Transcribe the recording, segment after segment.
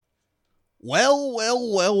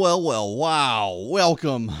Well. Wow.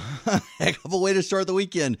 Welcome. Heck of a way to start the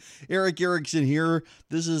weekend. Erickson here.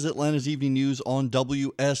 This is Atlanta's Evening News on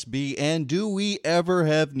WSB. And do we ever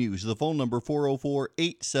have news? The phone number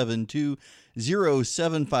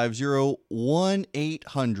 404-872-0750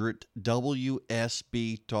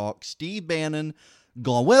 1-800-WSB Talk. Steve Bannon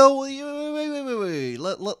gone. Well, wait.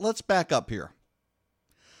 Let's back up here.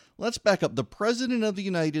 Let's back up. The President of the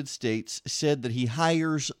United States said that he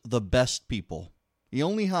hires the best people. He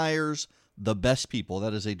only hires the best people.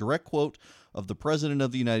 That is a direct quote of the President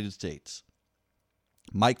of the United States.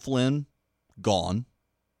 Mike Flynn, gone.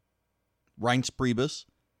 Reince Priebus,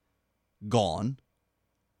 gone.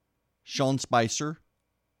 Sean Spicer,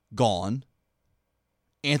 gone.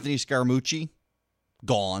 Anthony Scaramucci,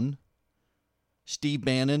 gone. Steve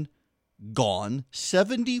Bannon, gone.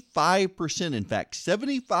 75%, in fact,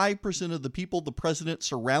 75% of the people the president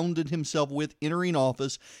surrounded himself with entering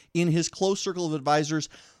office in his close circle of advisors,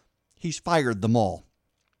 he's fired them all.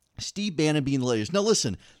 Steve Bannon being the latest. Now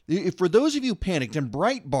listen, for those of you panicked, and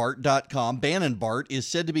Breitbart.com, Bannon Bart is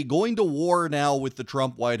said to be going to war now with the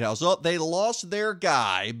Trump White House. Oh, they lost their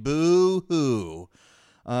guy. Boo-hoo.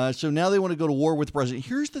 So now they want to go to war with the president.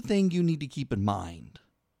 Here's the thing you need to keep in mind.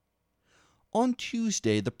 On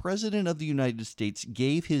Tuesday, the President of the United States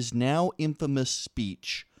gave his now infamous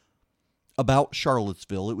speech about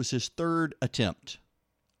Charlottesville. It was his third attempt.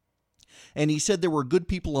 And he said there were good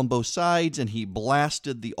people on both sides, and he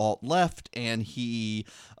blasted the alt-left, and he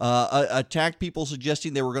attacked people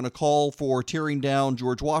suggesting they were going to call for tearing down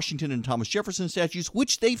George Washington and Thomas Jefferson statues,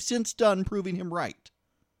 which they've since done, proving him right.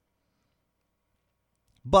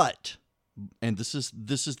 But, and this is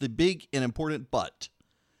the big and important but,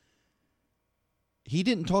 he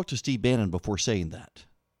didn't talk to Steve Bannon before saying that.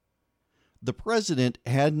 The president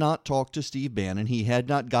had not talked to Steve Bannon. He had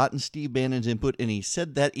not gotten Steve Bannon's input, and he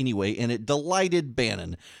said that anyway, and it delighted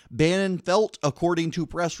Bannon. Bannon felt, according to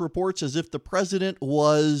press reports, as if the president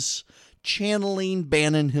was channeling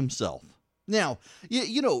Bannon himself. Now,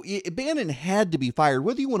 you know, Bannon had to be fired,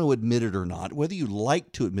 whether you want to admit it or not, whether you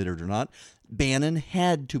like to admit it or not. Bannon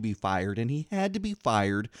had to be fired, and he had to be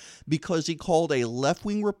fired because he called a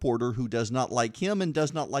left-wing reporter who does not like him and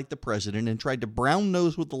does not like the president and tried to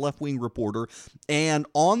brown-nose with the left-wing reporter, and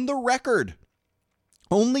on the record,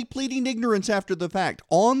 only pleading ignorance after the fact,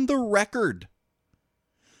 on the record,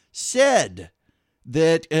 said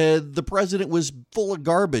that the president was full of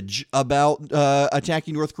garbage about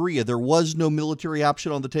attacking North Korea. There was no military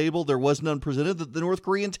option on the table. There was none presented. The North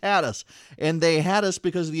Koreans had us, and they had us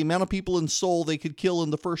because of the amount of people in Seoul they could kill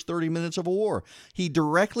in the first 30 minutes of a war. He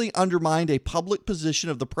directly undermined a public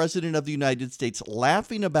position of the President of the United States,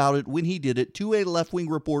 laughing about it when he did it to a left-wing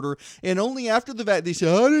reporter, and only after the fact they said,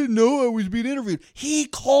 I didn't know I was being interviewed. He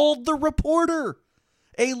called the reporter.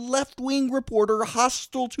 A left-wing reporter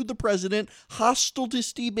hostile to the president, hostile to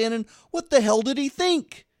Steve Bannon. What the hell did he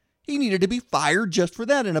think? He needed to be fired just for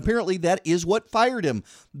that, and apparently that is what fired him.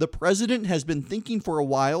 The president has been thinking for a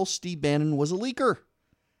while Steve Bannon was a leaker,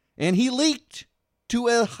 and he leaked to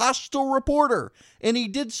a hostile reporter, and he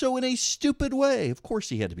did so in a stupid way. Of course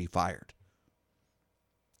he had to be fired.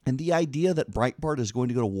 And the idea that Breitbart is going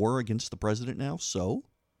to go to war against the president now, so?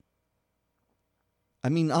 I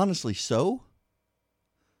mean, honestly, so?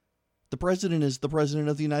 The president is the president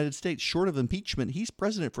of the United States. Short of impeachment, he's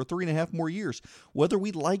president for 3.5 more years, whether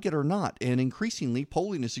we like it or not. And increasingly,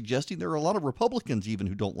 polling is suggesting there are a lot of Republicans even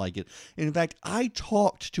who don't like it. And in fact, I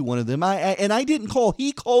talked to one of them, and I didn't call.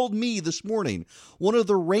 He called me this morning. One of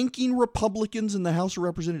the ranking Republicans in the House of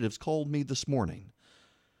Representatives called me this morning.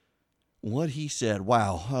 What he said,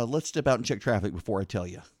 wow, let's step out and check traffic before I tell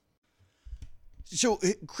you. So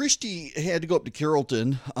Christy had to go up to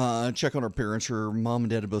Carrollton, check on her parents. Her mom and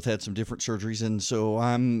dad have both had some different surgeries, and so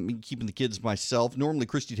I'm keeping the kids myself. Normally,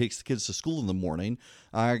 Christy takes the kids to school in the morning.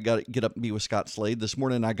 I got to get up and be with Scott Slade. This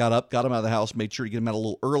morning, I got up, got him out of the house, made sure to get him out a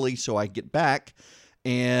little early so I get back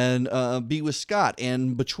and be with Scott.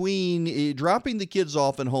 And between dropping the kids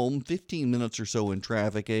off at home, 15 minutes or so in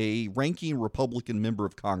traffic, a ranking Republican member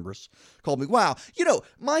of Congress called me. Wow, you know,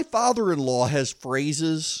 my father-in-law has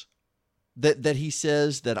phrases that he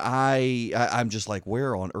says that I'm just like,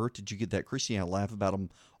 where on earth did you get that? Christy and I laugh about him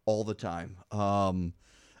all the time.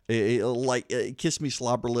 Kiss me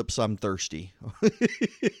slobber lips, I'm thirsty.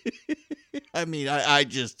 I mean, I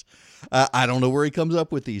don't know where he comes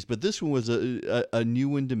up with these, but this one was a new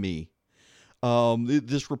one to me.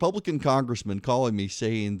 This Republican congressman calling me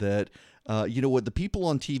saying that, you know what, the people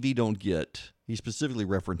on TV don't get, he specifically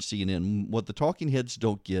referenced CNN, what the talking heads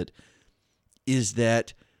don't get is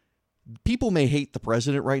that people may hate the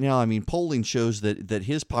president right now. I mean, polling shows that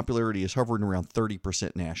his popularity is hovering around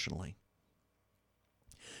 30% nationally.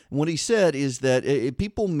 And what he said is that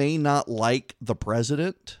people may not like the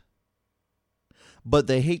president, but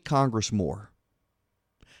they hate Congress more.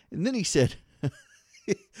 And then he said,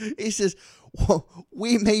 he says, well,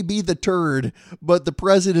 we may be the turd, but the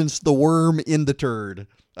president's the worm in the turd.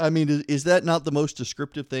 I mean, is that not the most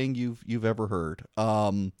descriptive thing you've ever heard?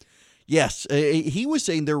 Yes, he was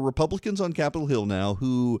saying there are Republicans on Capitol Hill now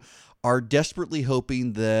who are desperately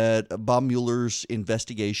hoping that Bob Mueller's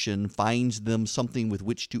investigation finds them something with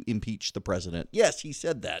which to impeach the president. Yes, he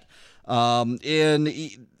said that. And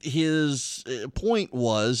his point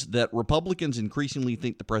was that Republicans increasingly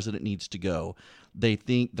think the president needs to go. They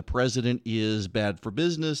think the president is bad for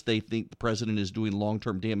business. They think the president is doing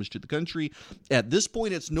long-term damage to the country. At this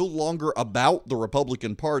point, it's no longer about the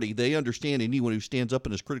Republican Party. They understand anyone who stands up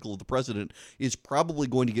and is critical of the president is probably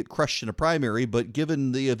going to get crushed in a primary. But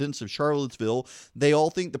given the events of Charlottesville, they all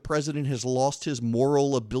think the president has lost his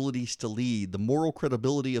moral abilities to lead, the moral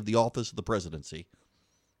credibility of the office of the presidency.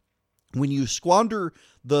 When you squander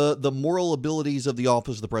the moral abilities of the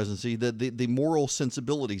office of the presidency, the moral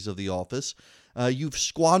sensibilities of the office, you've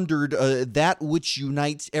squandered that which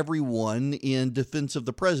unites everyone in defense of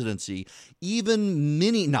the presidency. Even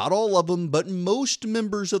many, not all of them, but most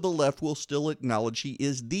members of the left will still acknowledge he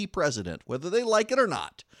is the president, whether they like it or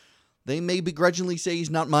not. They may begrudgingly say he's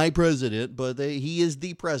not my president, but he is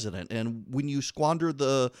the president. And when you squander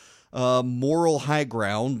the moral high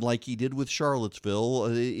ground like he did with Charlottesville,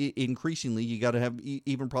 increasingly you got to have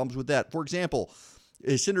even problems with that. For example,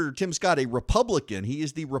 Senator Tim Scott, a Republican, he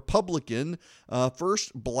is the Republican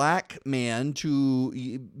first black man to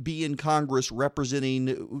be in Congress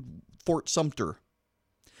representing Fort Sumter.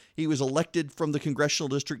 He was elected from the congressional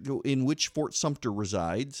district in which Fort Sumter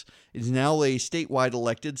resides. He's now a statewide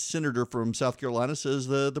elected senator from South Carolina, says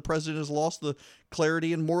the president has lost the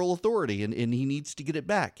clarity and moral authority, and he needs to get it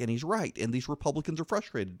back. And he's right, and these Republicans are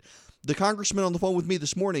frustrated. The congressman on the phone with me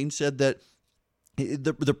this morning said that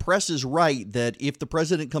the press is right that if the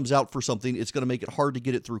president comes out for something, it's going to make it hard to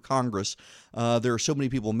get it through Congress. There are so many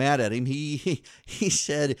people mad at him. He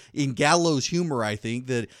said in gallows humor, I think,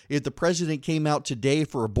 that if the president came out today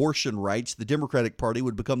for abortion rights, the Democratic Party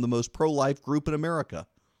would become the most pro-life group in America.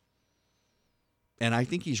 And I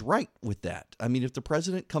think he's right with that. I mean, if the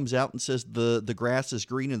president comes out and says the grass is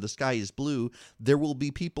green and the sky is blue, there will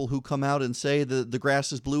be people who come out and say the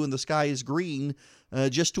grass is blue and the sky is green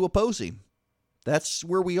just to oppose him. That's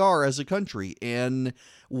where we are as a country. And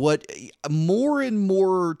what more and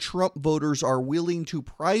more Trump voters are willing to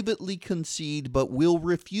privately concede but will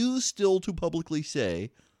refuse still to publicly say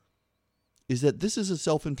is that this is a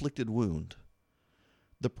self-inflicted wound.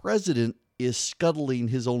 The president is scuttling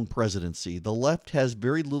his own presidency. The left has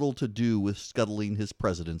very little to do with scuttling his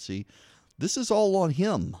presidency. This is all on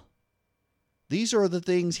him. These are the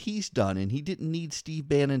things he's done, and he didn't need Steve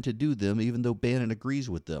Bannon to do them, even though Bannon agrees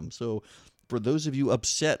with them. So for those of you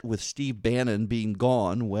upset with Steve Bannon being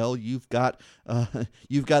gone, well, you've got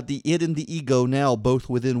the id and the ego now both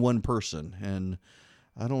within one person, and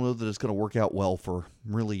I don't know that it's going to work out well for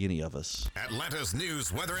really any of us. Atlanta's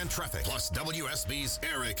news, weather, and traffic, plus WSB's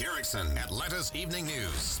Erickson. Atlanta's Evening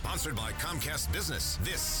News, sponsored by Comcast Business.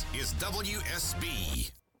 This is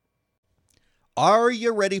WSB. Are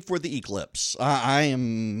you ready for the eclipse? I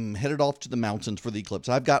am headed off to the mountains for the eclipse.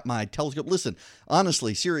 I've got my telescope. Listen,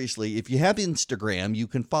 honestly, seriously, if you have Instagram, you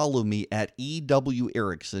can follow me at EW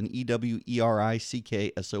Erickson,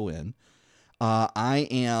 EWERICKSON. I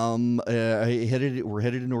am we're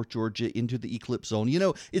headed to North Georgia into the eclipse zone. You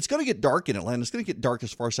know, it's going to get dark in Atlanta. It's going to get dark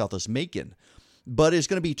as far south as Macon, but it's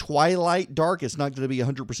going to be twilight dark. It's not going to be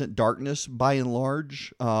 100% darkness by and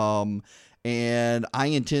large. And I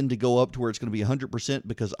intend to go up to where it's going to be 100%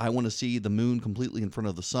 because I want to see the moon completely in front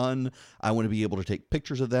of the sun. I want to be able to take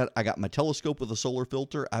pictures of that. I got my telescope with a solar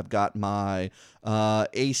filter. I've got my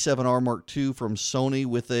A7R Mark II from Sony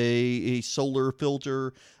with a solar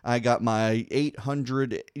filter. I got my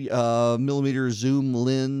 800 millimeter zoom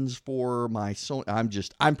lens for my Sony.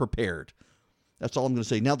 I'm prepared. That's all I'm going to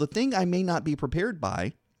say. Now, the thing I may not be prepared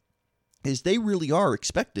by is they really are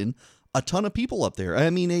expecting a ton of people up there. I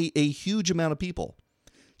mean, a huge amount of people.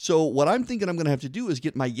 So what I'm thinking I'm going to have to do is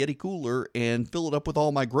get my Yeti cooler and fill it up with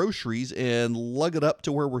all my groceries and lug it up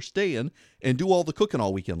to where we're staying and do all the cooking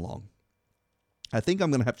all weekend long. I think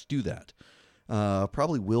I'm going to have to do that.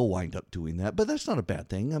 Probably will wind up doing that, but that's not a bad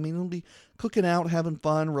thing. I mean, it'll be cooking out, having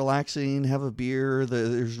fun, relaxing, have a beer.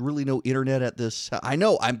 There's really no internet at this. I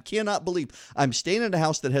know. I cannot believe I'm staying in a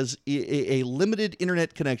house that has a limited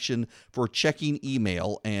internet connection for checking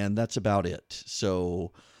email, and that's about it.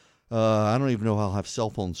 So I don't even know how I'll have cell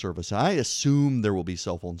phone service. I assume there will be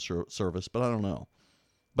cell phone service, but I don't know.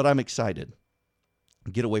 But I'm excited.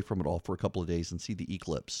 get away from it all for a couple of days and see the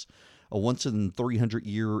eclipse. A once in 300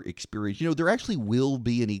 year experience. There actually will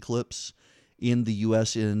be an eclipse in the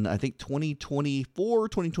U.S. in, I think, 2024,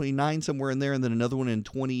 2029, somewhere in there, and then another one in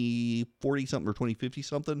 2040 something or 2050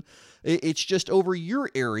 something. It's just over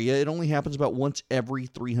your area. It only happens about once every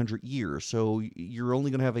 300 years. So you're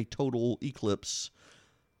only going to have a total eclipse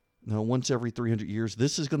once every 300 years.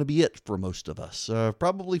 This is going to be it for most of us,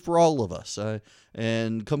 probably for all of us.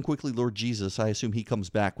 And come quickly, Lord Jesus. I assume he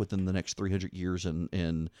comes back within the next 300 years,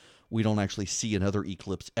 and we don't actually see another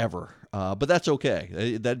eclipse ever. But that's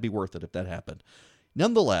okay. That'd be worth it if that happened.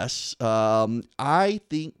 Nonetheless, I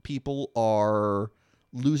think people are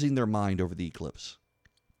losing their mind over the eclipse.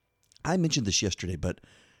 I mentioned this yesterday, but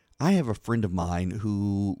I have a friend of mine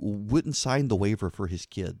who wouldn't sign the waiver for his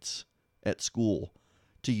kids at school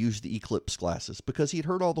to use the eclipse glasses because he'd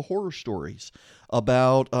heard all the horror stories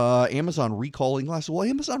about Amazon recalling glasses. Well,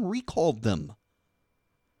 Amazon recalled them.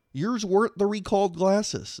 Yours weren't the recalled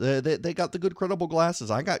glasses. They got the good, credible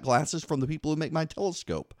glasses. I got glasses from the people who make my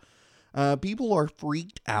telescope. People are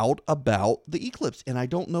freaked out about the eclipse, and I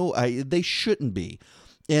don't know. They shouldn't be.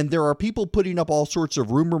 And there are people putting up all sorts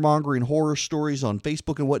of rumor-mongering horror stories on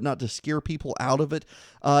Facebook and whatnot to scare people out of it.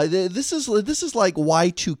 This is like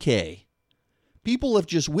Y2K. People have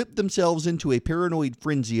just whipped themselves into a paranoid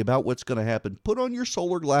frenzy about what's going to happen. Put on your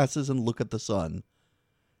solar glasses and look at the sun.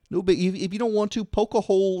 No, but if you don't want to, poke a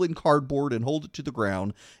hole in cardboard and hold it to the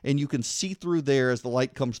ground, and you can see through there as the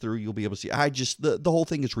light comes through. You'll be able to see. The whole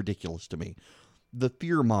thing is ridiculous to me. The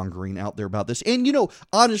fear-mongering out there about this. And,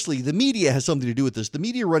 honestly, the media has something to do with this. The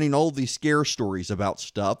media running all of these scare stories about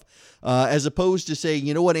stuff, as opposed to saying,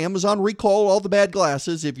 you know what, Amazon recalled all the bad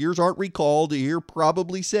glasses. If yours aren't recalled, you're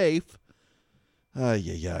probably safe.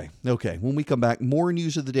 Okay, when we come back, more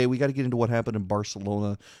news of the day. We got to get into what happened in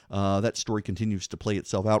Barcelona. That story continues to play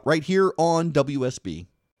itself out right here on WSB.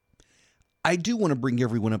 I do want to bring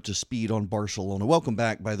everyone up to speed on Barcelona. Welcome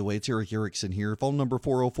back, by the way. It's Erick Erickson here. Phone number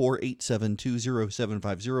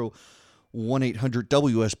 404-872-0750.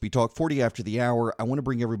 1-800-WSB Talk, 40 after the hour. I want to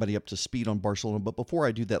bring everybody up to speed on Barcelona, but before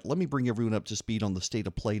I do that, let me bring everyone up to speed on the state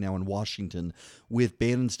of play now in Washington with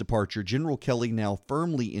Bannon's departure. General Kelly now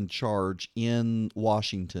firmly in charge in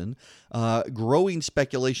Washington. Growing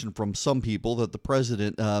speculation from some people that the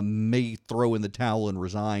president may throw in the towel and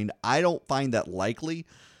resign. I don't find that likely.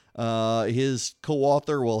 His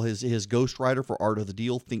co-author, his ghostwriter for Art of the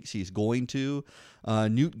Deal thinks he's going to.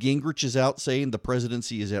 Newt Gingrich is out saying the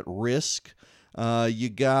presidency is at risk. You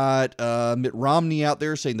got Mitt Romney out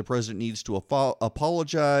there saying the president needs to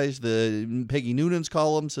apologize. The Peggy Noonan's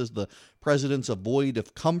column says the president's a void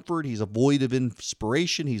of comfort. He's a void of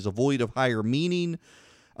inspiration. He's a void of higher meaning.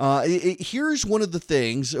 Here's one of the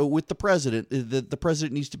things with the president that the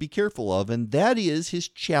president needs to be careful of, and that is his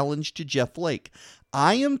challenge to Jeff Flake.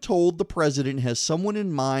 I am told the president has someone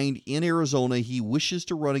in mind in Arizona he wishes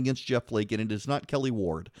to run against Jeff Flake, and it is not Kelly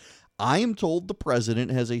Ward. I am told the president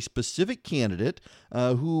has a specific candidate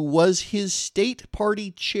who was his state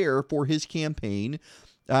party chair for his campaign.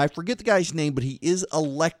 I forget the guy's name, but he is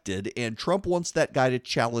elected, and Trump wants that guy to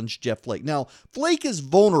challenge Jeff Flake. Now, Flake is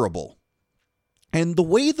vulnerable, and the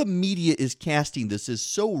way the media is casting this is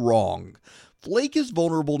so wrong. Flake is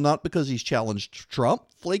vulnerable not because he's challenged Trump.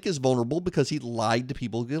 Flake is vulnerable because he lied to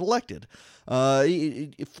people who get elected.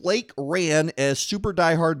 Flake ran as super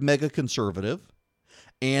diehard mega conservative,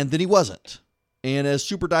 and then he wasn't. And as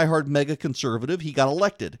super diehard mega conservative, he got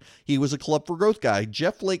elected. He was a Club for Growth guy.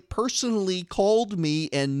 Jeff Flake personally called me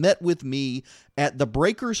and met with me at the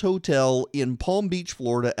Breakers Hotel in Palm Beach,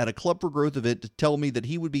 Florida, at a Club for Growth event to tell me that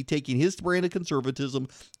he would be taking his brand of conservatism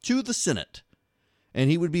to the Senate. And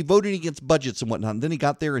he would be voting against budgets and whatnot. And then he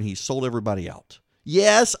got there and he sold everybody out.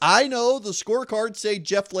 Yes, I know the scorecards say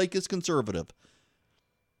Jeff Flake is conservative.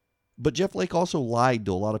 But Jeff Flake also lied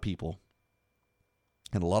to a lot of people.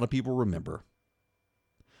 And a lot of people remember.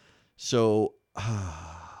 So,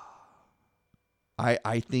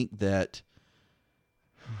 I think that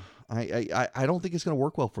I don't think it's going to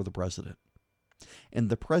work well for the president. And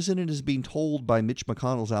the president is being told by Mitch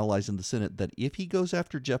McConnell's allies in the Senate that if he goes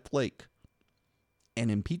after Jeff Flake, and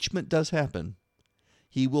impeachment does happen,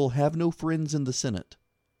 he will have no friends in the Senate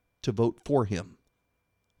to vote for him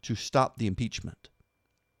to stop the impeachment.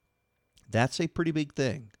 That's a pretty big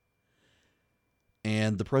thing.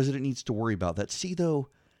 And the president needs to worry about that. See, though,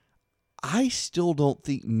 I still don't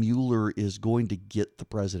think Mueller is going to get the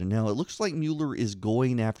president. Now, it looks like Mueller is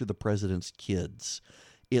going after the president's kids.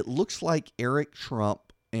 It looks like Erick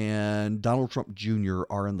Trump and Donald Trump Jr.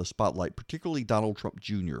 are in the spotlight, particularly Donald Trump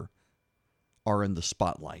Jr. are in the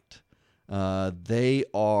spotlight. They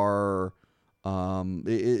are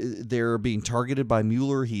They're being targeted by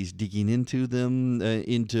Mueller. He's digging into them,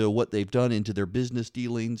 into what they've done, into their business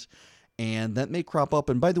dealings. And that may crop up.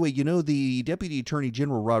 And by the way, the Deputy Attorney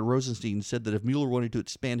General, Rod Rosenstein, said that if Mueller wanted to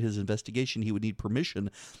expand his investigation, he would need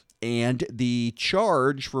permission. And the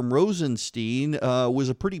charge from Rosenstein was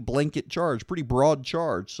a pretty blanket charge, pretty broad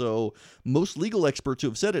charge. So most legal experts who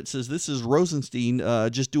have said it says this is Rosenstein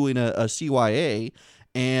just doing a CYA,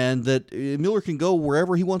 and that Mueller can go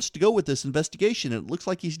wherever he wants to go with this investigation. And it looks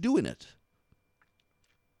like he's doing it.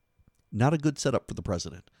 Not a good setup for the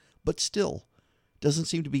president, but still. Doesn't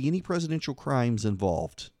seem to be any presidential crimes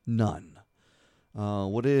involved. None.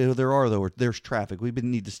 What there are, though, there's traffic. We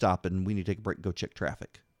need to stop and we need to take a break and go check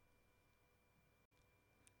traffic.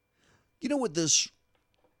 You know what this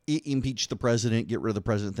impeach the president, get rid of the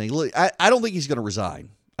president thing? Look, I don't think he's going to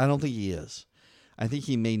resign. I don't think he is. I think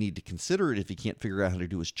he may need to consider it if he can't figure out how to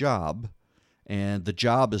do his job. And the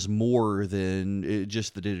job is more than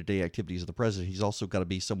just the day-to-day activities of the president. He's also got to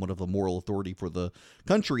be somewhat of a moral authority for the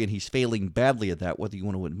country, and he's failing badly at that, whether you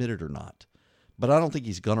want to admit it or not. But I don't think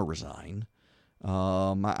he's going to resign.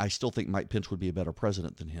 I still think Mike Pence would be a better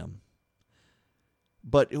president than him.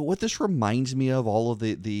 But what this reminds me of, all of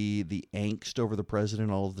the angst over the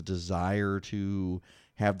president, all of the desire to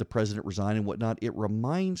have the president resign and whatnot, it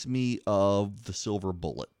reminds me of the silver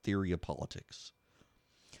bullet theory of politics.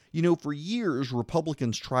 For years,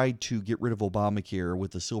 Republicans tried to get rid of Obamacare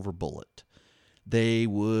with a silver bullet. They'd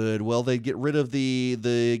get rid of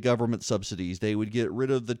the government subsidies. They would get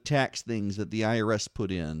rid of the tax things that the IRS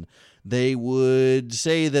put in. They would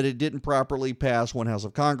say that it didn't properly pass one house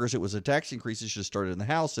of Congress. It was a tax increase. It should have started in the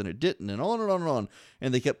House, and it didn't, and on and on and on.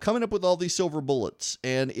 And they kept coming up with all these silver bullets,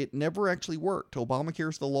 and it never actually worked. Obamacare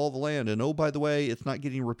is the law of the land, and oh, by the way, it's not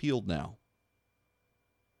getting repealed now.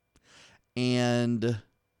 And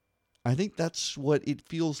I think that's what it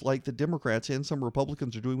feels like the Democrats and some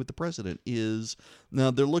Republicans are doing with the president is now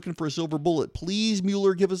they're looking for a silver bullet. Please,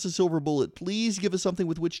 Mueller, give us a silver bullet. Please give us something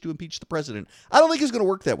with which to impeach the president. I don't think it's going to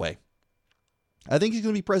work that way. I think he's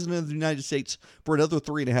going to be president of the United States for another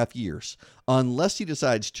 3.5 years, unless he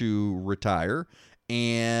decides to retire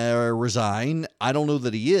and resign. I don't know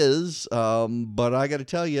that he is, but I got to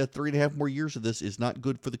tell you, 3.5 more years of this is not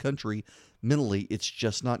good for the country. Mentally, it's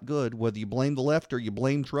just not good. Whether you blame the left or you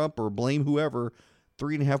blame Trump or blame whoever,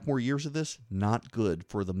 3.5 more years of this, not good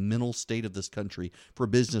for the mental state of this country, for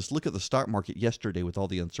business. Look at the stock market yesterday with all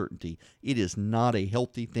the uncertainty. It is not a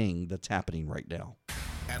healthy thing that's happening right now.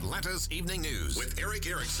 Atlanta's Evening News with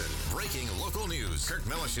Erickson. Breaking local news, Kirk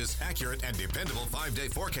Mellish's accurate and dependable 5-day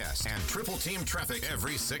forecast, and triple team traffic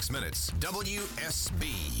every 6 minutes.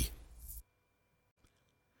 WSB.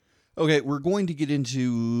 Okay, we're going to get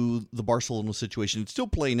into the Barcelona situation. It's still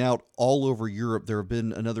playing out all over Europe. There have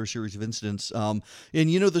been another series of incidents. And,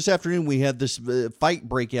 this afternoon we had this fight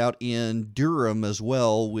break out in Durham as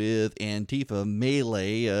well with Antifa.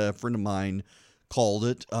 Melee, a friend of mine called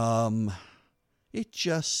it. It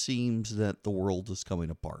just seems that the world is coming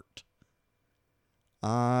apart.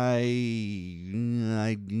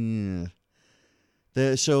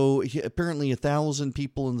 So apparently 1,000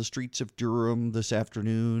 people in the streets of Durham this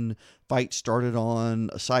afternoon. Fight started on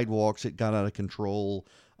sidewalks. It got out of control.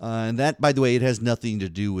 And that, by the way, it has nothing to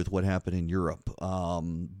do with what happened in Europe.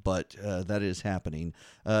 But that is happening.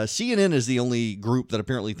 CNN is the only group that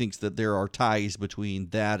apparently thinks that there are ties between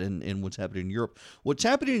that and what's happening in Europe. What's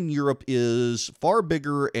happening in Europe is far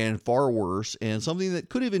bigger and far worse, and something that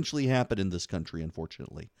could eventually happen in this country,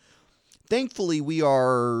 unfortunately. Thankfully, we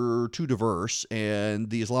are too diverse, and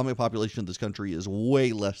the Islamic population of this country is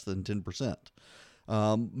way less than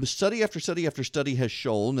 10%. Study after study after study has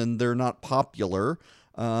shown, and they're not popular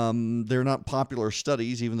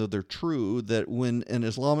studies, even though they're true, that when an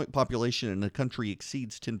Islamic population in a country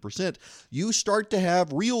exceeds 10%, you start to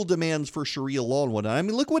have real demands for Sharia law and whatnot. I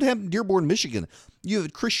mean, look what happened in Dearborn, Michigan. You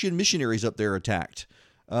have Christian missionaries up there attacked,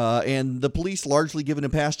 and the police largely given a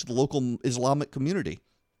pass to the local Islamic community.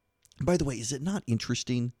 By the way, is it not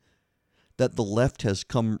interesting that the left has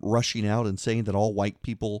come rushing out and saying that all white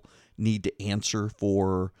people need to answer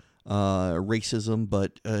for racism,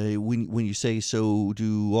 but when you say so,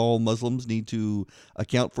 do all Muslims need to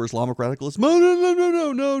account for Islamic radicalism?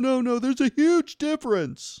 No. There's a huge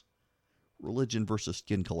difference. Religion versus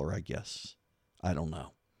skin color, I guess. I don't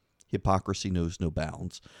know. Hypocrisy knows no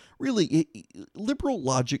bounds. Really, liberal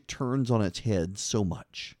logic turns on its head so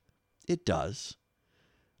much. It does.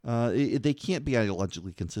 They can't be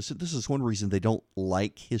ideologically consistent. This is one reason they don't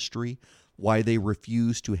like history, why they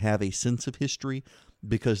refuse to have a sense of history,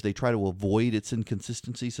 because they try to avoid its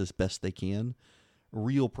inconsistencies as best they can.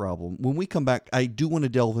 Real problem. When we come back, I do want to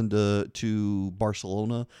delve into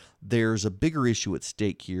Barcelona. There's a bigger issue at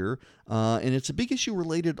stake here, and it's a big issue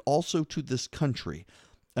related also to this country.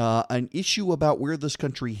 An issue about where this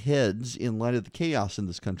country heads in light of the chaos in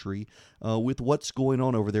this country with what's going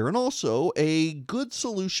on over there. And also a good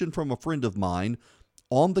solution from a friend of mine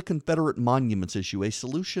on the Confederate monuments issue, a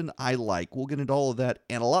solution I like. We'll get into all of that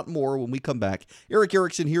and a lot more when we come back. Erick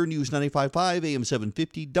Erickson here, News 95.5, AM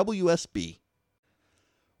 750, WSB.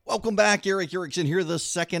 Welcome back. Erick Erickson here, the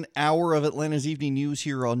second hour of Atlanta's Evening News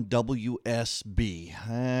here on WSB.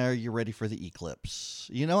 Are you ready for the eclipse?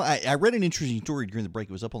 You know, I read an interesting story during the break.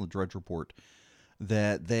 It was up on the Drudge Report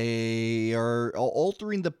that they are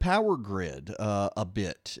altering the power grid a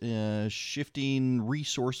bit, shifting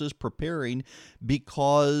resources, preparing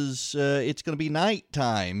because it's going to be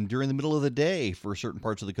nighttime during the middle of the day for certain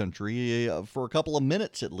parts of the country for a couple of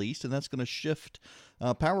minutes at least, and that's going to shift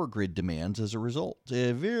power grid demands as a result.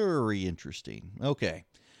 Very interesting. Okay.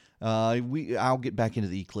 I'll get back into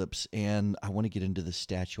the eclipse, and I want to get into the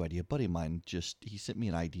statue idea. A buddy of mine he sent me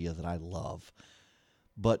an idea that I love.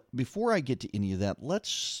 But before I get to any of that, let's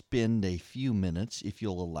spend a few minutes, if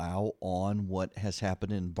you'll allow, on what has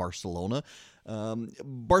happened in Barcelona.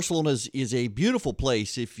 Barcelona is a beautiful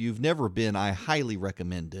place. If you've never been, I highly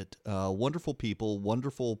recommend it. Wonderful people,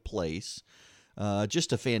 wonderful place.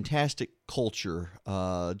 Just a fantastic culture,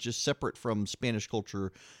 just separate from Spanish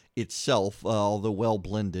culture itself, although well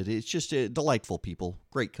blended. It's just delightful people,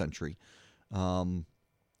 great country.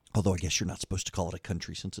 Although I guess you're not supposed to call it a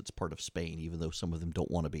country since it's part of Spain, even though some of them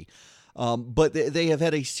don't want to be. But they have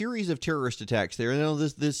had a series of terrorist attacks there. You know,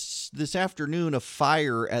 this afternoon, a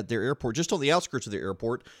fire at their airport, just on the outskirts of their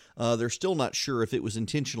airport. They're still not sure if it was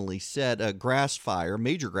intentionally set, a grass fire,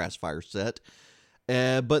 major grass fire set.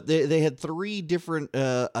 But they had three different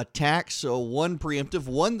attacks. So one preemptive,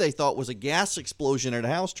 one they thought was a gas explosion at a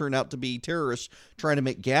house, turned out to be terrorists trying to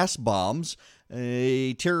make gas bombs.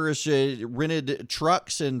 A terrorist rented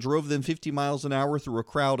trucks and drove them 50 miles an hour through a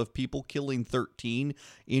crowd of people, killing 13,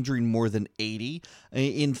 injuring more than 80.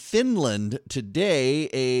 In Finland today,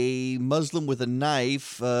 a Muslim with a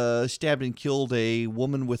knife stabbed and killed a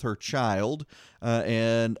woman with her child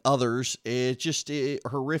and others. It's just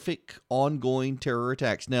horrific, ongoing terror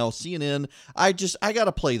attacks. Now, CNN, I got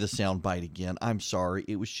to play the soundbite again. I'm sorry.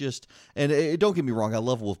 It was just, and don't get me wrong, I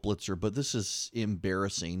love Wolf Blitzer, but this is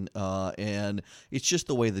embarrassing, and it's just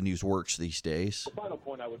the way the news works these days. The final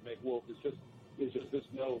point I would make, Wolf, is just this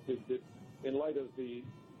note that in light of the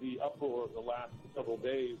uproar of the last several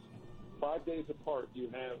days, 5 days apart,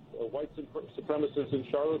 you have white supremacists in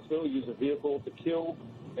Charlottesville use a vehicle to kill,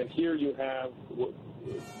 and here you have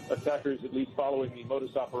attackers, at least following the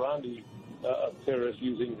modus operandi of terrorists,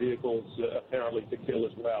 using vehicles apparently to kill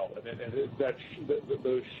as well. And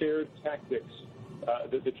those shared tactics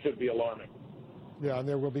that should be alarming. Yeah, and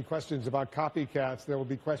there will be questions about copycats. There will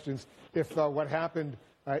be questions if what happened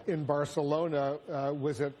in Barcelona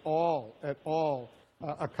was at all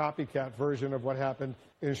a copycat version of what happened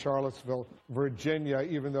in Charlottesville, Virginia,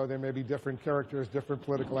 even though there may be different characters, different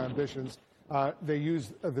political ambitions. They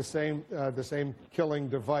use the same killing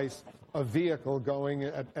device, a vehicle going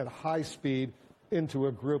at high speed into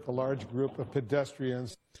a large group of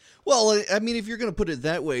pedestrians. Well, I mean, if you're going to put it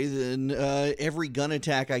that way, then every gun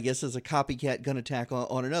attack, I guess, is a copycat gun attack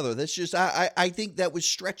on another. That's just, I think that was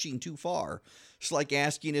stretching too far. It's like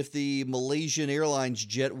asking if the Malaysian Airlines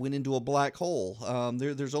jet went into a black hole.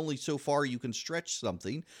 There's only so far you can stretch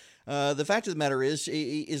something. The fact of the matter is,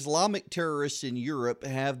 Islamic terrorists in Europe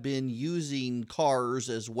have been using cars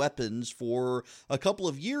as weapons for a couple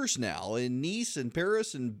of years now. In Nice and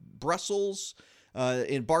Paris and Brussels,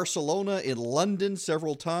 in Barcelona, in London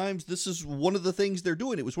several times. This is one of the things they're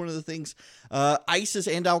doing. It was one of the things ISIS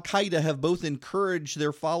and Al-Qaeda have both encouraged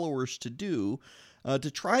their followers to do.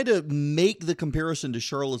 To try to make the comparison to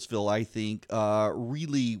Charlottesville, I think,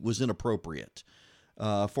 really was inappropriate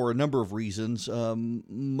for a number of reasons.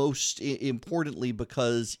 Most importantly,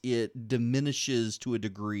 because it diminishes to a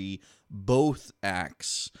degree both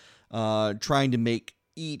acts, trying to make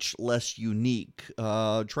each less unique,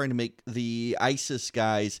 trying to make the ISIS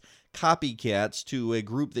guys copycats to a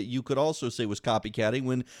group that you could also say was copycatting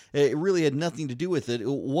when it really had nothing to do with it.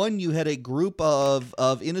 One, you had a group of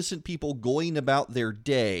innocent people going about their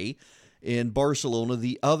day in Barcelona.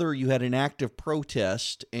 The other, you had an act of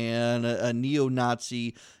protest and a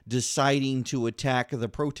neo-Nazi deciding to attack the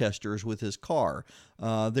protesters with his car.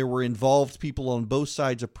 There were involved people on both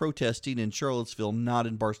sides of protesting in Charlottesville, not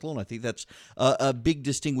in Barcelona. I think that's a big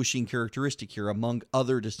distinguishing characteristic here, among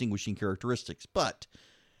other distinguishing characteristics. But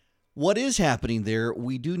what is happening there,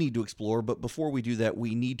 we do need to explore. But before we do that,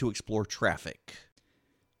 we need to explore traffic.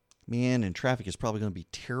 Man, and traffic is probably going to be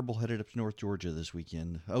terrible headed up to North Georgia this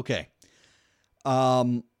weekend. Okay.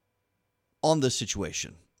 On this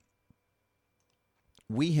situation,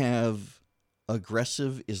 we have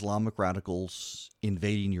aggressive Islamic radicals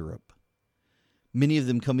invading Europe. Many of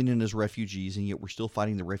them coming in as refugees, and yet we're still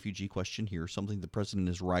fighting the refugee question here, something the president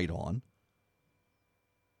is right on.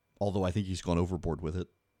 Although I think he's gone overboard with it.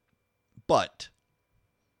 But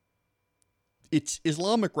it's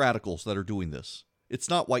Islamic radicals that are doing this. It's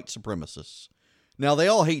not white supremacists. Now, they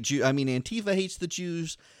all hate Jews. I mean, Antifa hates the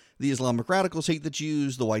Jews. The Islamic radicals hate the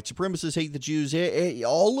Jews. The white supremacists hate the Jews.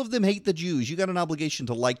 All of them hate the Jews. You got an obligation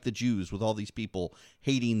to like the Jews with all these people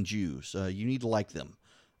hating Jews. You need to like them.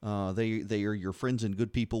 They are your friends and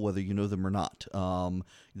good people, whether you know them or not.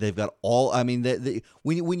 They've got all. I mean,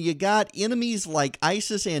 when you got enemies like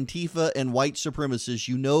ISIS, Antifa, and white supremacists,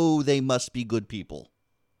 you know they must be good people.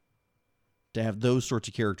 To have those sorts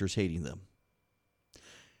of characters hating them.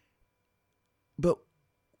 But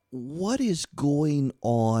what is going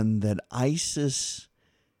on that ISIS,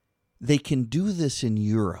 they can do this in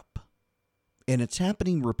Europe, and it's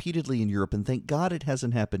happening repeatedly in Europe, and thank God it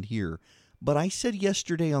hasn't happened here. But I said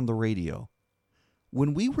yesterday on the radio,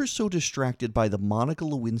 when we were so distracted by the Monica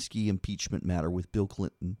Lewinsky impeachment matter with Bill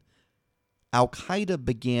Clinton, Al-Qaeda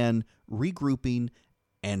began regrouping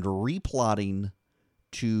and replotting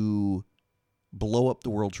to blow up the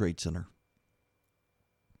World Trade Center.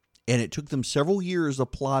 And it took them several years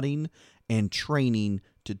of plotting and training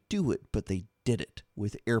to do it, but they did it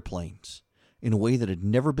with airplanes in a way that had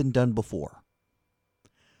never been done before.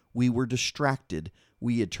 We were distracted.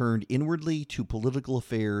 We had turned inwardly to political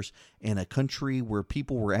affairs and a country where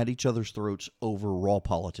people were at each other's throats over raw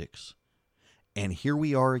politics. And here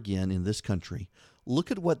we are again in this country.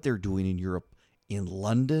 Look at what they're doing in Europe, in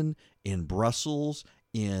London, in Brussels,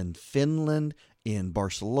 in Finland, in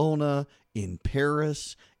Barcelona, in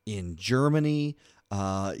Paris, in Germany,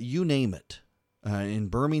 you name it. In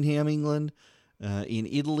Birmingham, England, in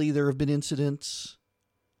Italy, there have been incidents.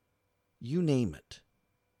 You name it.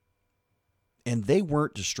 And they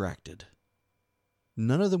weren't distracted.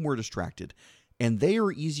 None of them were distracted. And they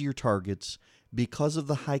are easier targets because of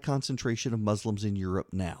the high concentration of Muslims in Europe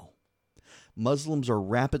now. Muslims are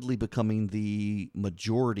rapidly becoming the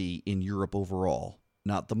majority in Europe overall,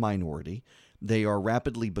 not the minority. They are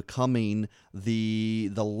rapidly becoming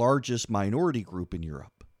the largest minority group in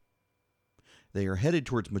Europe. They are headed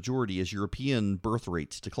towards majority as European birth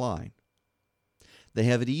rates decline. They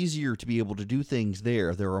have it easier to be able to do things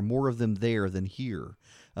there. There are more of them there than here.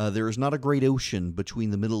 There is not a great ocean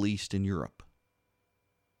between the Middle East and Europe.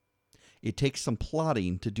 It takes some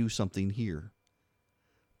plotting to do something here.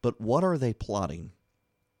 But what are they plotting?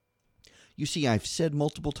 You see, I've said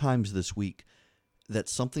multiple times this week that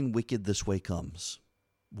something wicked this way comes.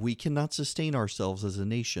 We cannot sustain ourselves as a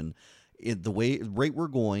nation in the rate we're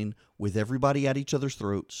going, with everybody at each other's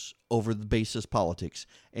throats over the basis politics.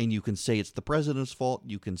 And you can say it's the president's fault.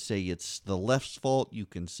 You can say it's the left's fault. You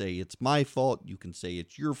can say it's my fault. You can say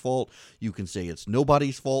it's your fault. You can say it's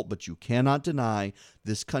nobody's fault. But you cannot deny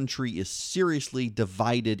this country is seriously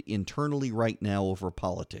divided internally right now over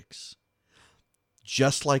politics.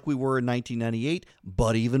 Just like we were in 1998,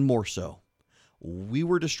 but even more so. We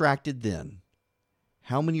were distracted then.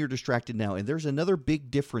 How many are distracted now? And there's another big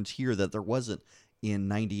difference here that there wasn't in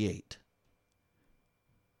 98.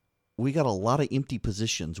 We got a lot of empty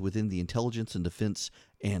positions within the intelligence and defense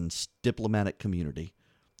and diplomatic community.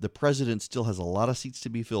 The president still has a lot of seats to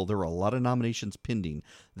be filled. There are a lot of nominations pending.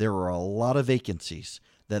 There are a lot of vacancies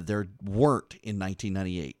that there weren't in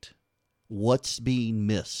 1998. What's being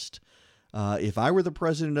missed? If I were the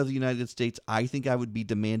president of the United States, I think I would be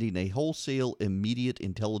demanding a wholesale, immediate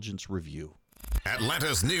intelligence review.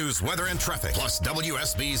 Atlanta's news, weather, and traffic, plus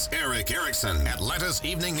WSB's Erickson. Atlanta's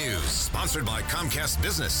Evening News, sponsored by Comcast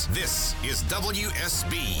Business. This is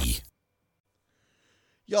WSB.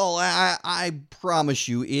 Y'all, I promise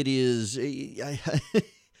you, it is.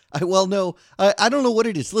 I don't know what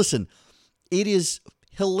it is. Listen, it is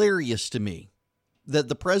hilarious to me that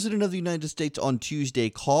the President of the United States on Tuesday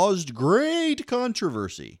caused great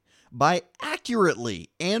controversy by accurately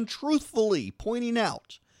and truthfully pointing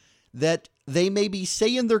out that they may be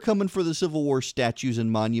saying they're coming for the Civil War statues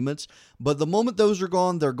and monuments, but the moment those are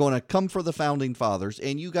gone, they're going to come for the Founding Fathers.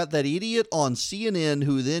 And you got that idiot on CNN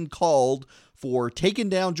who then called for taking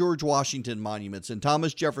down George Washington monuments and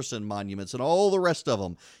Thomas Jefferson monuments and all the rest of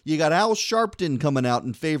them. You got Al Sharpton coming out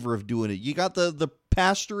in favor of doing it. You got the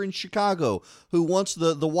pastor in Chicago who wants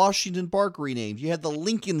the Washington Park renamed. You had the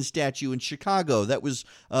Lincoln statue in Chicago that was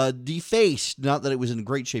defaced. Not that it was in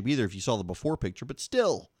great shape either if you saw the before picture, but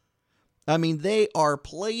still. I mean, they are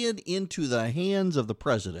playing into the hands of the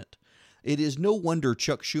president. It is no wonder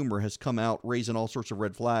Chuck Schumer has come out raising all sorts of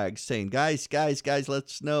red flags, saying, guys,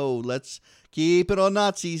 let's keep it on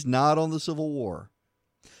Nazis, not on the Civil War.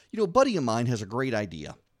 You know, a buddy of mine has a great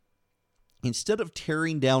idea. Instead of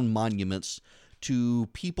tearing down monuments to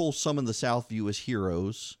people some in the South view as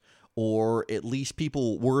heroes, or at least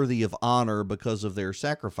people worthy of honor because of their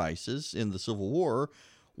sacrifices in the Civil War,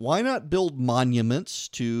 why not build monuments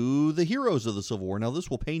to the heroes of the Civil War? Now, this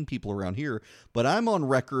will pain people around here, but I'm on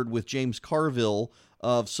record with James Carville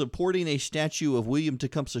of supporting a statue of William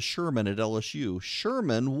Tecumseh Sherman at LSU.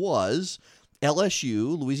 Sherman was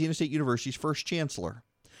LSU, Louisiana State University's first chancellor.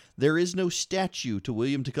 There is no statue to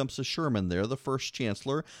William Tecumseh Sherman there, the first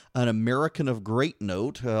chancellor, an American of great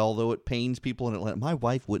note, although it pains people in Atlanta. My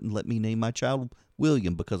wife wouldn't let me name my child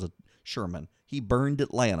William because of Sherman. He burned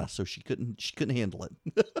Atlanta, so she couldn't handle it.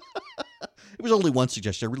 It was only one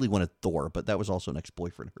suggestion. I really wanted Thor, but that was also an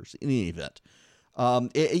ex-boyfriend of hers. In any event,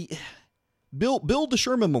 build the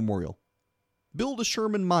Sherman Memorial. Build a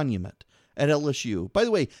Sherman monument at LSU. By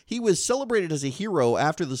the way, he was celebrated as a hero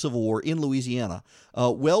after the Civil War in Louisiana.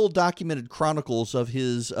 Well-documented chronicles of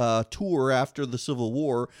his tour after the Civil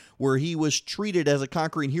War, where he was treated as a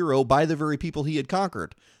conquering hero by the very people he had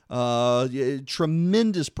conquered.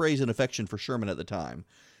 Tremendous praise and affection for Sherman at the time.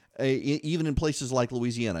 Even in places like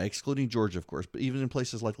Louisiana, excluding Georgia, of course, but even in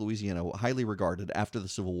places like Louisiana, highly regarded after the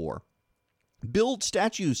Civil War. Build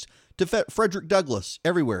statues to Frederick Douglass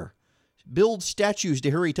everywhere. Build statues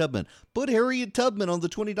to Harriet Tubman. Put Harriet Tubman on the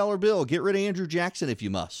 $20 bill. Get rid of Andrew Jackson if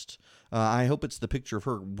you must. I hope it's the picture of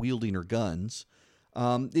her wielding her guns.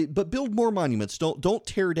 But build more monuments. Don't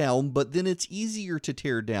tear down, but then it's easier to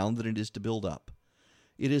tear down than it is to build up.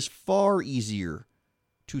 It is far easier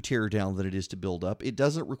to tear down than it is to build up. It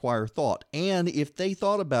doesn't require thought. And if they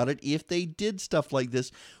thought about it, if they did stuff like this,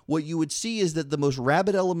 what you would see is that the most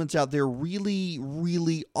rabid elements out there really,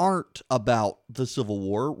 really aren't about the Civil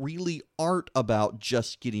War, really aren't about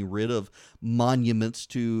just getting rid of monuments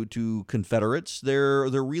to Confederates. They're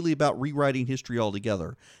really about rewriting history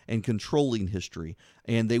altogether and controlling history.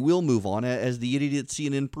 And they will move on, as the idiot at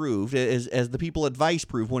CNN proved, as the people at Vice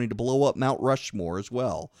proved, wanting to blow up Mount Rushmore as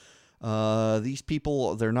well. These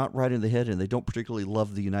people, they're not right in the head, and they don't particularly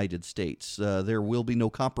love the United States. There will be no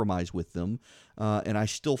compromise with them, and I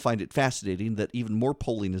still find it fascinating that even more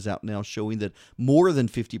polling is out now showing that more than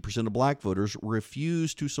 50% of black voters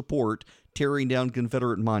refuse to support tearing down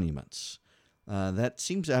Confederate monuments. That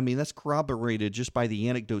seems, that's corroborated just by the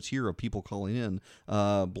anecdotes here of people calling in,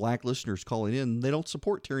 black listeners calling in. They don't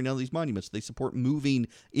support tearing down these monuments. They support moving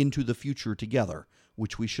into the future together,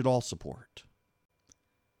 which we should all support.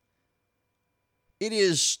 It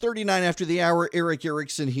is 39 after the hour. Erick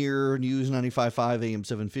Erickson here, News 95.5 AM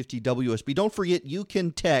 750 WSB. Don't forget, you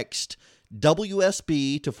can text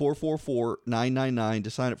WSB to 444-999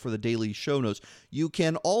 to sign up for the daily show notes. You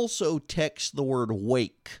can also text the word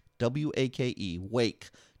WAKE, W-A-K-E,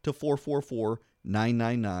 WAKE, to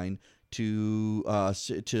 444-999 to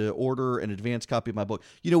order an advance copy of my book.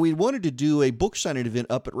 You know, we wanted to do a book signing event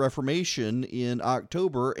up at Reformation in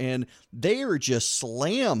October, and they are just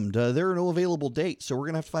slammed. There are no available dates, so we're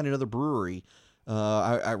going to have to find another brewery.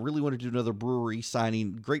 I really want to do another brewery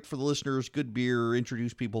signing. Great for the listeners, good beer,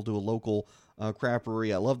 introduce people to a local craft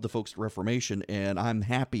brewery. I love the folks at Reformation, and I'm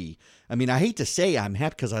happy. I hate to say I'm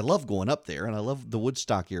happy because I love going up there, and I love the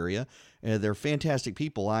Woodstock area. They're fantastic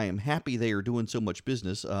people. I am happy they are doing so much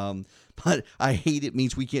business, but I hate it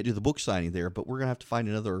means we can't do the book signing there, but we're going to have to find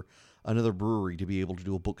another brewery to be able to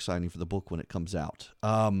do a book signing for the book when it comes out.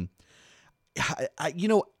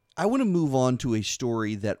 I want to move on to a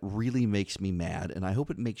story that really makes me mad, and I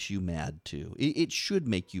hope it makes you mad too. It should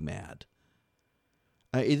make you mad.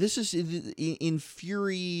 This is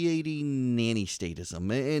infuriating nanny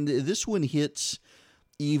statism, and this one hits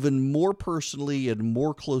even more personally and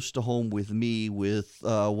more close to home with me with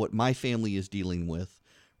what my family is dealing with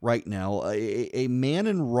right now. A man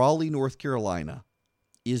in Raleigh, North Carolina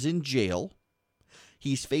is in jail.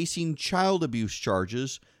 He's facing child abuse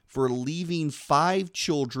charges for leaving 5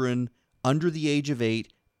 children under the age of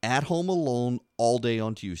 8 at home alone all day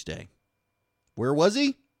on Tuesday. Where was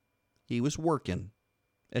he? He was working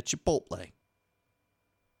at Chipotle.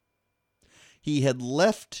 He had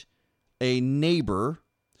left a neighbor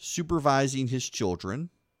supervising his children,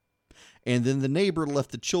 and then the neighbor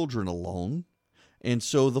left the children alone, and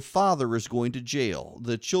so the father is going to jail.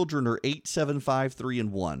 The children are 8, 7, 5, 3,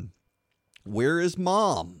 and 1. Where is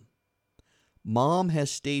mom? Mom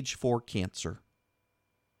has stage 4 cancer.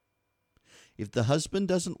 If the husband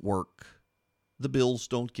doesn't work, the bills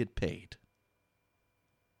don't get paid.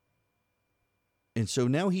 And so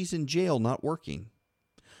now he's in jail not working.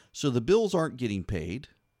 So the bills aren't getting paid.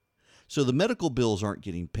 So the medical bills aren't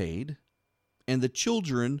getting paid. And the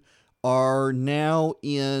children are now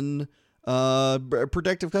in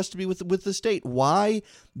protective custody with the state. Why?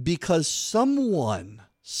 Because someone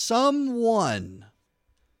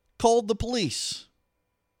called the police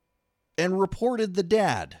and reported the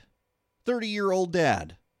dad, 30-year-old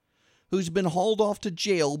dad, who's been hauled off to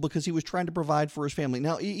jail because he was trying to provide for his family.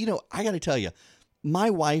 Now, I got to tell you,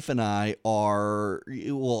 my wife and I are,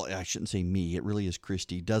 well, I shouldn't say me. It really is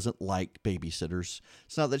Christy, doesn't like babysitters.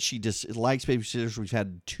 It's not that she dislikes babysitters. We've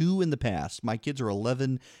had 2 in the past. My kids are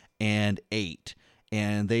 11 and 8,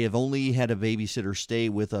 and they have only had a babysitter stay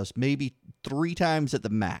with us maybe 3 times at the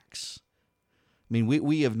max. I mean,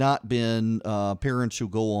 we have not been parents who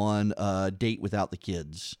go on a date without the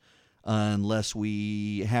kids unless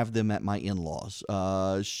we have them at my in-laws.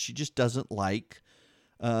 She just doesn't like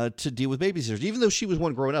to deal with babysitters, even though she was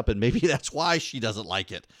one growing up, and maybe that's why she doesn't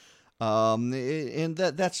like it. And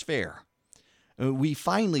that's fair. We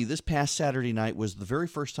finally, this past Saturday night was the very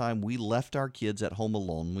first time we left our kids at home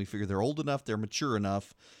alone. We figured they're old enough, they're mature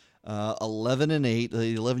enough. 11 and 8,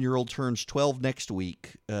 the 11-year-old turns 12 next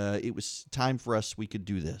week. It was time for us, we could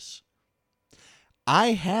do this.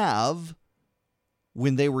 I have,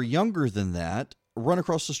 when they were younger than that, run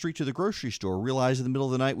across the street to the grocery store, realized in the middle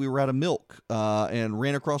of the night we were out of milk, and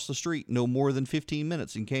ran across the street no more than 15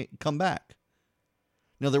 minutes and can't come back.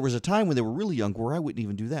 Now, there was a time when they were really young where I wouldn't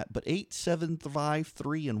even do that, but 8, 7, 5,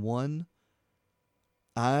 3, and 1,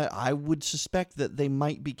 I would suspect that they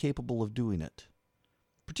might be capable of doing it.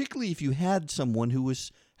 Particularly if you had someone who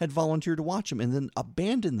had volunteered to watch them and then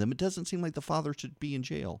abandoned them. It doesn't seem like the father should be in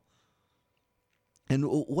jail. And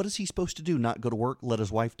what is he supposed to do? Not go to work, let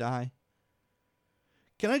his wife die?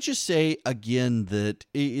 Can I just say again that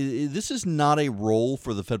this is not a role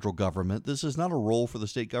for the federal government. This is not a role for the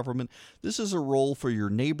state government. This is a role for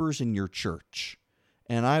your neighbors in your church.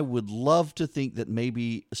 And I would love to think that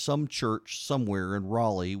maybe some church somewhere in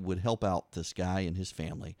Raleigh would help out this guy and his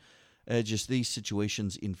family. Just these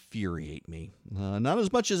situations infuriate me. Not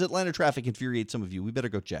as much as Atlanta traffic infuriates some of you. We better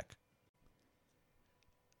go check.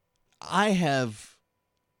 I have...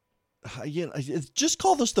 just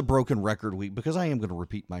call this the broken record week because I am going to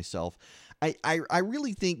repeat myself. I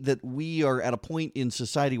really think that we are at a point in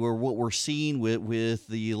society where what we're seeing with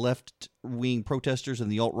the left-wing protesters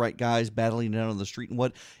and the alt-right guys battling down on the street and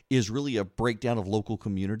what is really a breakdown of local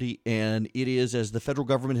community. And it is, as the federal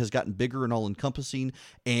government has gotten bigger and all-encompassing,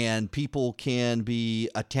 and people can be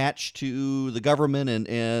attached to the government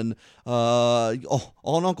and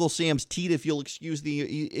on Uncle Sam's teat, if you'll excuse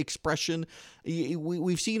the expression.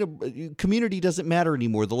 We've seen a community doesn't matter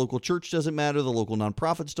anymore. The local church doesn't matter. The local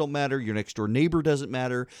nonprofits don't matter. Your next door neighbor doesn't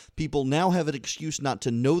matter. People now have an excuse not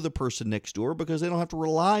to know the person next door because they don't have to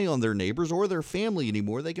rely on their neighbors or their family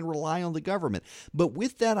anymore. They can rely on the government. But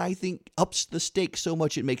with that, I think ups the stakes so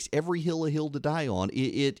much it makes every hill a hill to die on.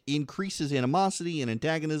 It increases animosity and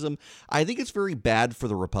antagonism. I think it's very bad for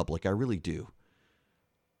the republic. I really do.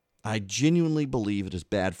 I genuinely believe it is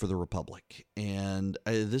bad for the republic, and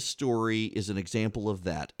this story is an example of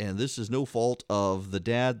that, and this is no fault of the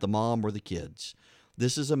dad, the mom, or the kids.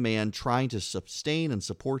 This is a man trying to sustain and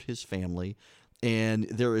support his family, and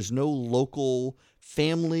there is no local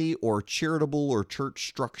family or charitable or church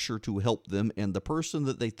structure to help them, and the person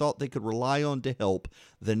that they thought they could rely on to help,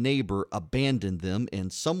 the neighbor, abandoned them,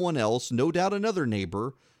 and someone else, no doubt another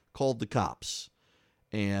neighbor, called the cops.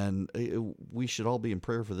 And we should all be in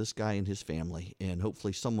prayer for this guy and his family, and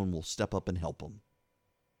hopefully someone will step up and help him.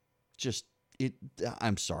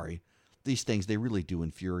 I'm sorry. These things, they really do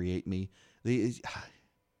infuriate me. The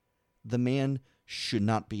man should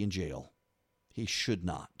not be in jail. He should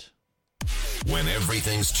not. When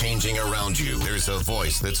everything's changing around you, there's a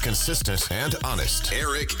voice that's consistent and honest.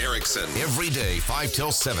 Erick Erickson. Every day, 5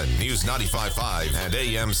 till 7, News 95.5 and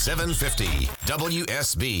AM 750.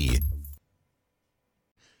 WSB.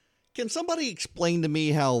 Can somebody explain to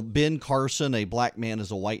me how Ben Carson, a black man, is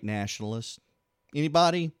a white nationalist?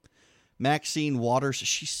 Anybody? Maxine Waters,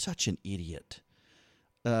 she's such an idiot.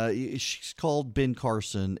 She's called Ben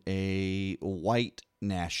Carson a white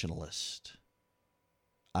nationalist.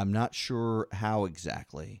 I'm not sure how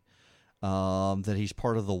exactly. That he's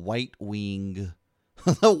part of the white wing.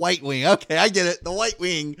 The white wing. Okay, I get it. The white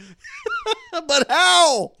wing. But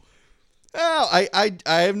how? Oh, I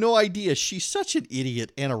have no idea. She's such an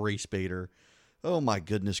idiot and a race baiter. Oh my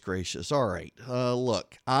goodness gracious. All right.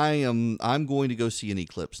 Look, I'm going to go see an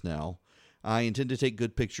eclipse now. I intend to take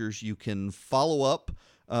good pictures. You can follow up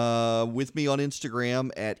with me on Instagram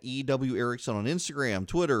at EW Erickson on Instagram,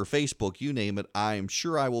 Twitter, Facebook, you name it. I'm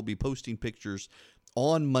sure I will be posting pictures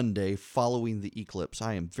on Monday following the eclipse.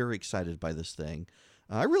 I am very excited by this thing.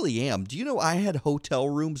 I really am. Do you know I had hotel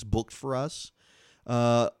rooms booked for us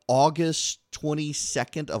August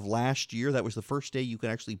 22nd of last year? That was the first day you could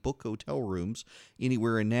actually book hotel rooms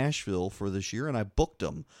anywhere in Nashville for this year, and I booked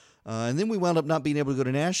them. And then we wound up not being able to go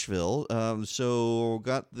to Nashville, so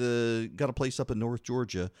got a place up in North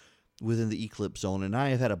Georgia within the eclipse zone, and I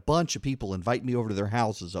have had a bunch of people invite me over to their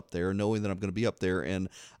houses up there, knowing that I'm going to be up there, and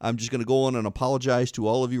I'm just going to go on and apologize to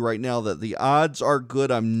all of you right now that the odds are good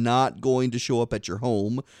I'm not going to show up at your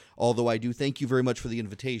home, although I do thank you very much for the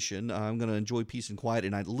invitation. I'm going to enjoy peace and quiet,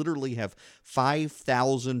 and I literally have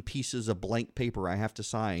 5,000 pieces of blank paper I have to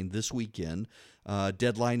sign this weekend.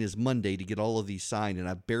 Deadline is Monday to get all of these signed, and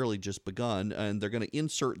I've barely just begun, and they're going to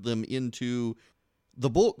insert them into the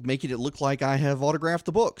book, making it look like I have autographed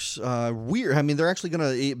the books. Weird. I mean, they're actually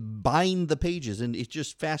going to bind the pages, and it's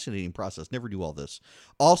just fascinating process. Never do all this.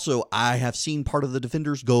 Also, I have seen part of The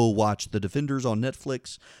Defenders. Go watch The Defenders on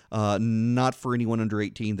Netflix. Not for anyone under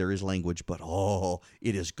 18. There is language, but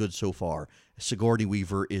it is good so far. Sigourney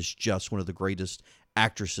Weaver is just one of the greatest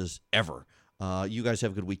actresses ever. You guys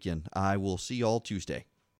have a good weekend. I will see you all Tuesday.